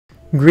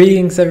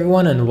Greetings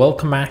everyone and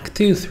welcome back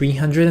to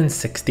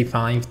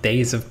 365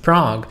 Days of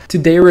Prog.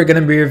 Today we're going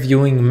to be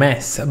reviewing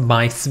Mess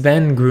by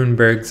Sven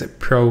Grüngberg's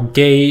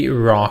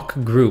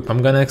Proge-Rock group.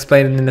 I'm going to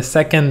explain it in a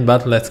second,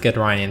 but let's get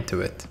right into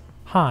it.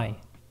 Hi,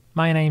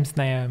 my name's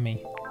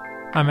Naomi.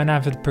 I'm an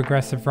avid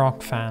progressive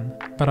rock fan,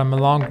 but I'm a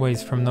long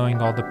ways from knowing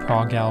all the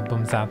prog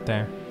albums out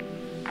there.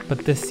 But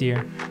this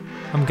year,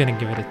 I'm gonna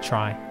give it a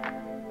try.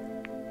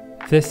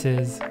 This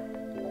is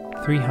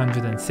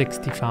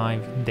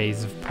 365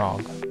 Days of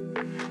Prog.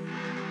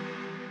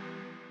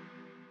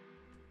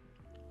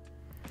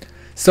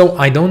 So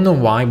I don't know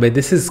why, but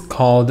this is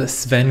called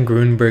Sven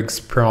Grüngberg's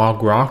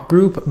Proge-Rock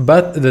group,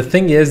 but the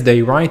thing is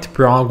they write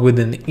prog with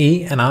an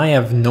E, and I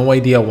have no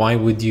idea why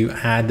would you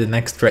add an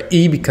extra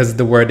E, because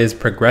the word is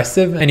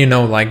progressive, and you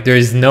know, like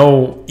there's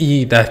no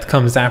E that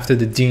comes after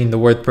the G in the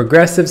word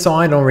progressive, so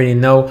I don't really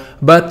know.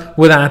 But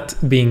with that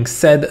being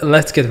said,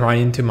 let's get right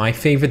into my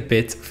favorite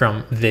bits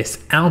from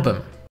this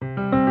album.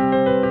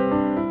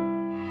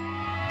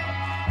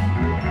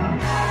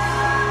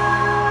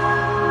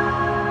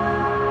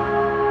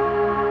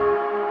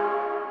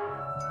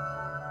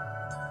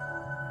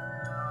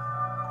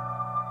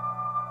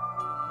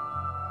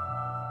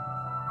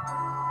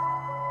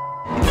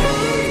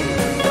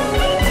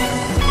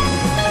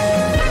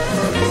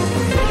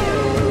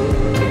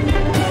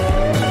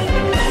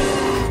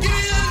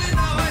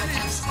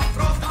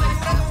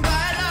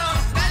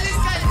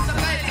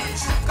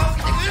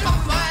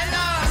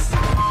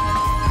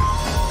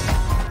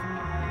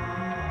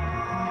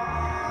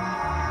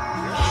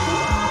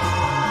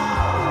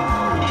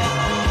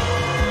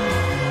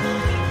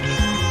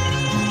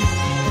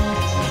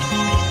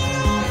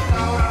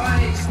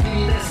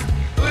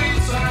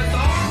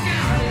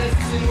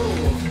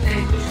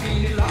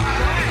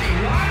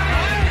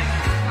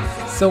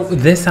 So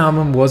this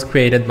album was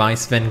created by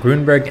Sven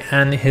Grüngberg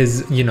and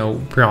his,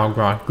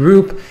 prog-rock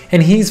group,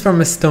 and he's from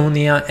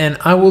Estonia, and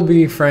I will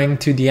be referring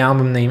to the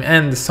album name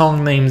and the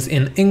song names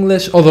in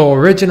English, although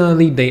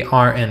originally they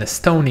are in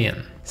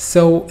Estonian.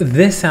 So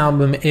this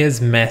album is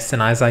Mess,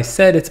 and as I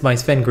said, it's by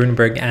Sven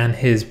Grüngberg and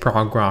his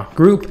prog-rock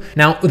group.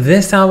 Now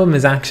this album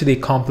is actually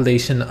a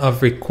compilation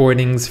of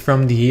recordings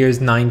from the years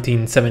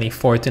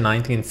 1974 to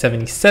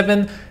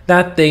 1977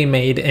 that they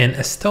made in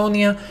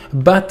Estonia,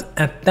 but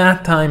at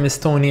that time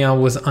Estonia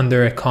was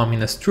under a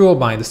communist rule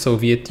by the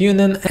Soviet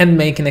Union, and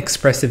making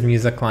expressive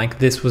music like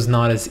this was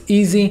not as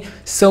easy,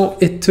 so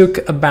it took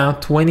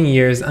about 20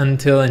 years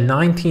until in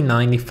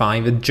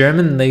 1995 a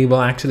German label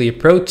actually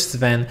approached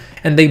Sven,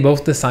 and they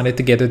both decided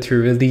together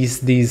to release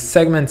these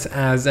segments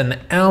as an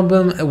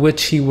album,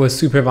 which he was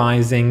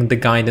supervising the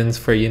guidance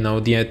for,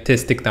 the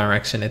artistic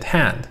direction it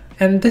had.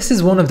 And this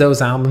is one of those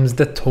albums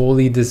that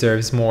totally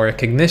deserves more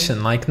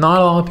recognition. Like,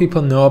 not a lot of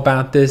people know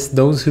about this.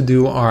 Those who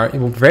do are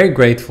very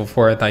grateful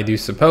for it, I do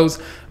suppose.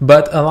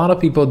 But a lot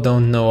of people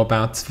don't know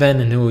about Sven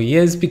and who he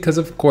is, because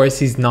of course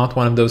he's not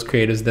one of those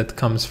creators that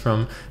comes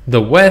from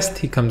the West.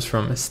 He comes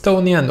from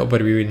Estonia.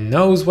 Nobody really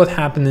knows what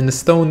happened in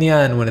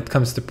Estonia, and when it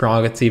comes to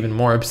prog, it's even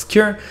more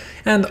obscure.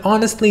 And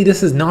honestly,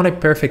 this is not a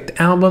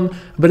perfect album,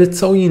 but it's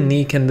so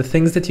unique, and the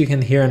things that you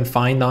can hear and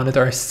find on it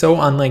are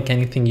so unlike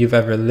anything you've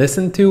ever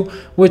listened to,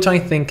 which I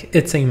think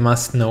it's a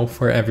must-know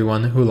for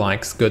everyone who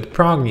likes good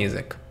prog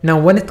music. Now,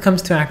 when it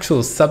comes to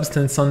actual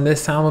substance on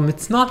this album,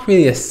 it's not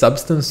really a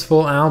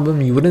substanceful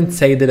album. You wouldn't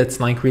say that it's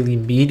like really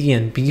meaty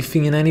and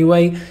beefy in any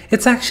way.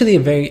 It's actually a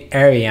very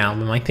airy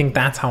album. I think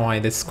that's how I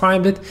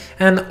describe it.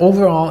 And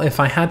overall, if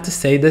I had to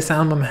say, this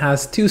album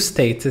has two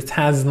states. It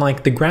has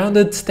like the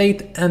grounded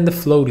state and the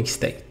floaty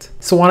state.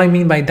 So what I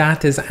mean by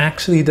that is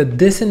actually that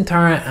this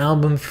entire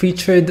album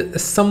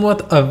featured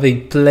somewhat of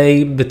a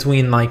play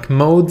between like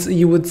modes,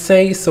 you would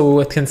say. So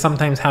it can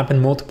sometimes happen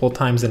multiple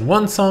times in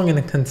one song, and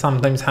it can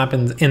sometimes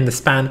happen in the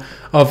span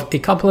of a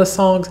couple of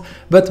songs.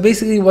 But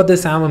basically what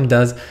this album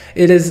does,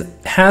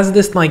 has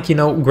this like,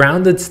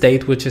 grounded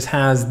state, which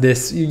has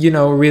this,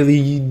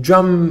 really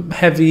drum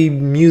heavy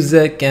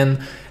music, and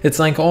it's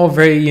like all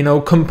very,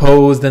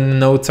 composed, and the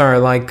notes are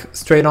like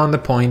straight on the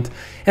point.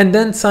 And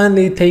then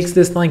suddenly it takes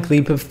this like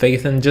leap of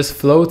faith and just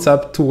floats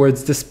up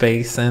towards the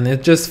space, and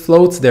it just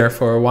floats there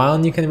for a while,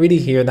 and you can really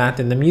hear that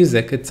in the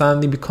music. It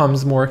suddenly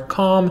becomes more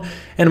calm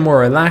and more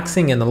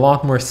relaxing and a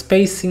lot more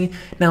spacey.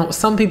 Now,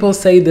 some people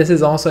say this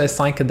is also a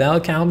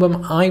psychedelic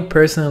album. I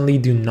personally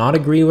do not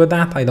agree with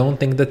that. I don't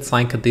think that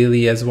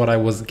psychedelia is what I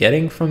was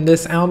getting from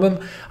this album.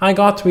 I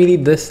got really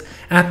this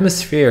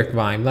atmospheric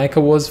vibe, like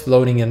I was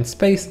floating in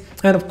space.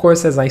 And of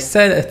course, as I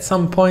said, at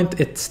some point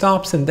it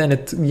stops, and then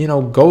it,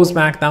 goes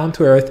back down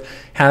to earth,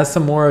 has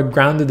some more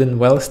grounded and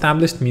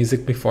well-established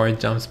music before it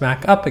jumps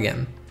back up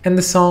again. And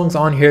the songs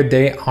on here,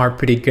 they are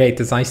pretty great.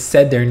 As I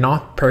said, they're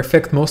not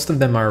perfect. Most of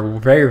them are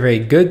very, very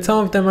good.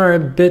 Some of them are a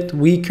bit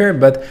weaker,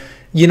 but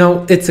you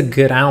know, it's a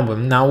good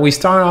album. Now we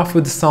start off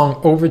with the song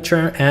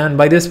Overture, and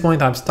by this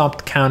point I've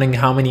stopped counting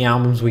how many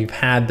albums we've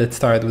had that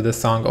start with the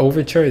song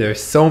Overture.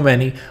 There's so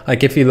many.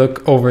 Like if you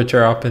look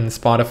Overture up in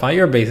Spotify,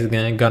 you're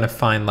basically gonna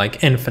find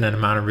like infinite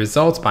amount of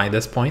results by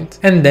this point.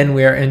 And then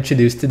we are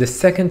introduced to the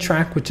second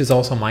track, which is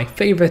also my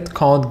favorite,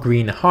 called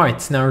Green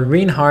Hearts. Now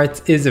Green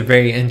Hearts is a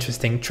very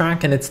interesting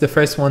track, and it's the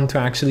first one to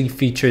actually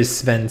feature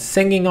Sven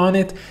singing on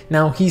it.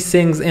 Now he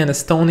sings in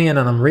Estonian,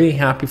 and I'm really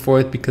happy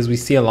for it because we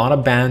see a lot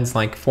of bands,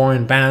 like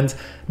foreign bands,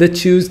 that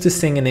choose to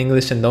sing in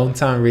English and don't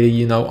sound really,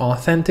 you know,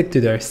 authentic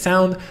to their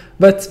sound,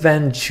 but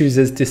Sven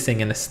chooses to sing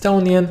in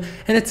Estonian,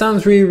 and it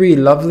sounds really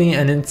lovely,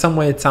 and in some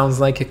way it sounds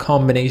like a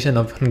combination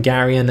of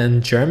Hungarian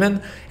and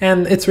German,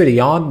 and it's really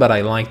odd, but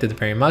I liked it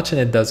very much, and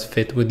it does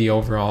fit with the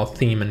overall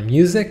theme and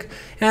music.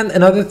 And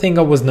another thing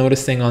I was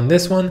noticing on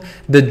this one,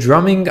 the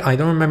drumming, I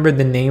don't remember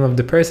the name of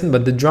the person,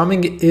 but the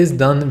drumming is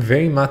done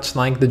very much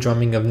like the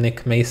drumming of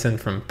Nick Mason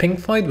from Pink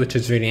Floyd, which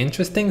is really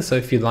interesting. So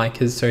if you like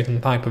his certain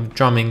type of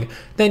drumming,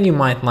 then you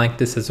might like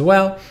this as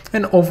well.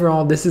 And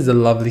overall, this is a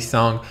lovely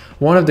song.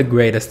 One of the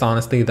greatest,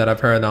 honestly, that I've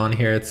heard on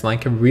here. It's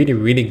like a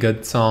really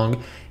good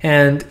song,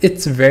 and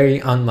it's very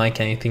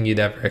unlike anything you'd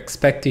ever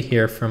expect to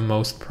hear from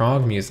most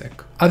prog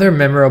music. Other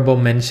memorable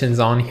mentions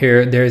on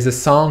here, there's a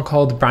song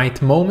called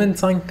Bright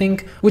Moments, I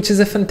think, which is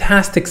a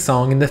fantastic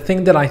song, and the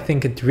thing that I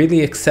think it really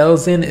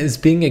excels in is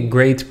being a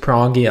great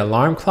proggy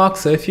alarm clock.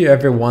 So if you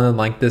ever wanted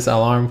like this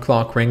alarm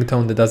clock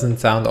ringtone that doesn't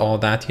sound all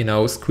that, you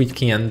know,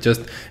 squeaky and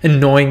just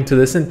annoying to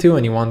listen to,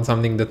 and you want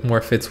something that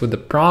more fits with the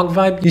prog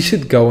vibe, you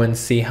should go and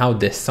see how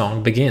this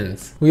song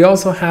begins. We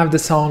also have the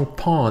song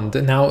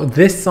Pond. Now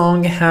this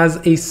song has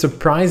a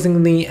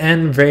surprisingly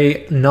and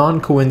very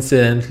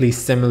non-coincidentally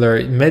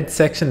similar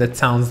midsection that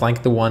sounds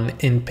like the one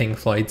in Pink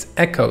Floyd's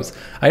Echoes.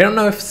 I don't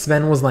know if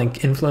Sven was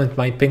like influenced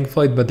by Pink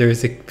Floyd, but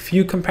there's a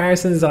few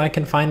comparisons that I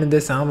can find in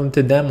this album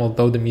to them,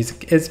 although the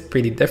music is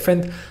pretty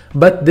different.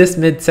 But this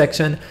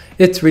midsection,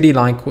 it's really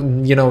like,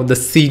 you know, the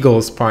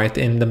seagulls part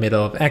in the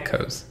middle of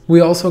Echoes.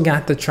 We also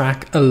got the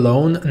track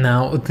Alone.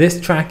 Now this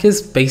track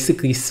is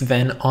basically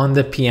Sven on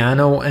the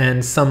piano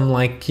and some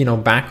like, you know,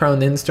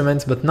 background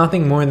instruments, but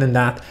nothing more than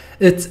that.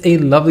 It's a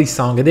lovely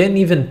song. I didn't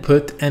even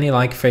put any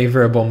like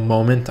favorable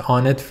moment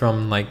on it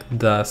from like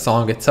the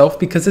song itself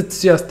because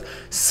it's just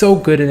so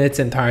good in its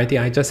entirety.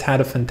 I just had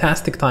a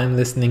fantastic time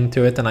listening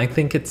to it, and I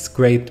think it's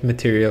great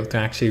material to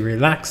actually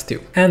relax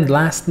to. And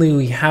lastly,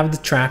 we have the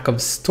track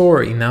of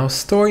Story. Now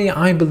Story,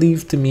 I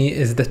believe, to me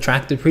is the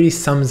track that really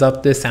sums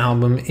up this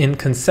album, in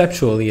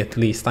conceptually at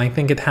least. I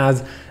think it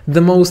has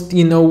the most,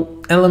 you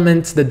know,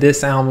 elements that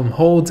this album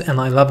holds,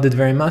 and I loved it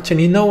very much. And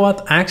you know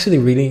what, I actually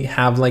really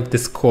have like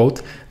this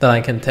quote that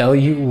I can tell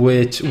you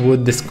which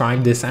would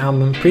describe this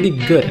album pretty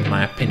good in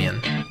my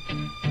opinion.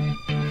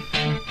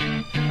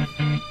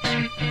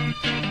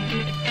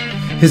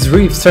 His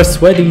riffs are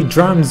sweaty,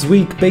 drums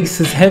weak, bass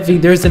is heavy,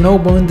 there's an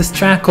oboe in this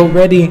track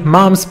already,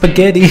 mom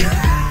spaghetti.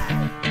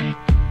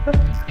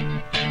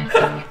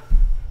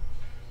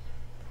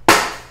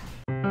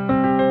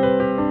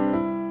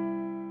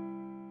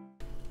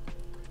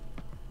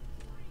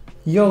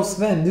 Yo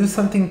Sven, do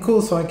something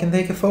cool so I can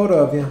take a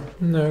photo of you.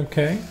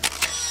 Okay.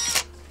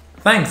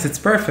 Thanks, it's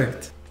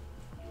perfect.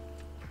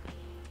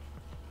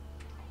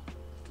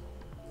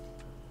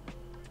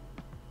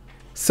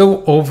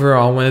 So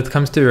overall, when it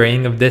comes to the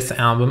rating of this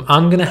album,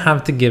 I'm gonna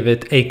have to give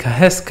it a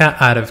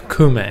kaheska out of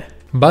kume.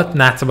 But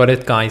that's about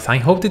it, guys. I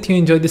hope that you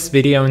enjoyed this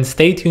video, and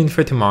stay tuned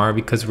for tomorrow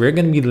because we're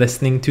going to be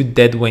listening to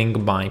Dead Wing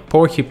by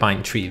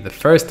Porcupine Tree. The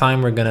first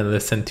time we're going to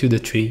listen to the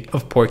Tree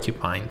of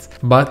Porcupines.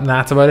 But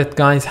that's about it,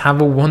 guys.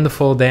 Have a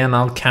wonderful day, and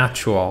I'll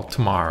catch you all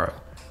tomorrow.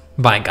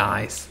 Bye,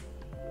 guys.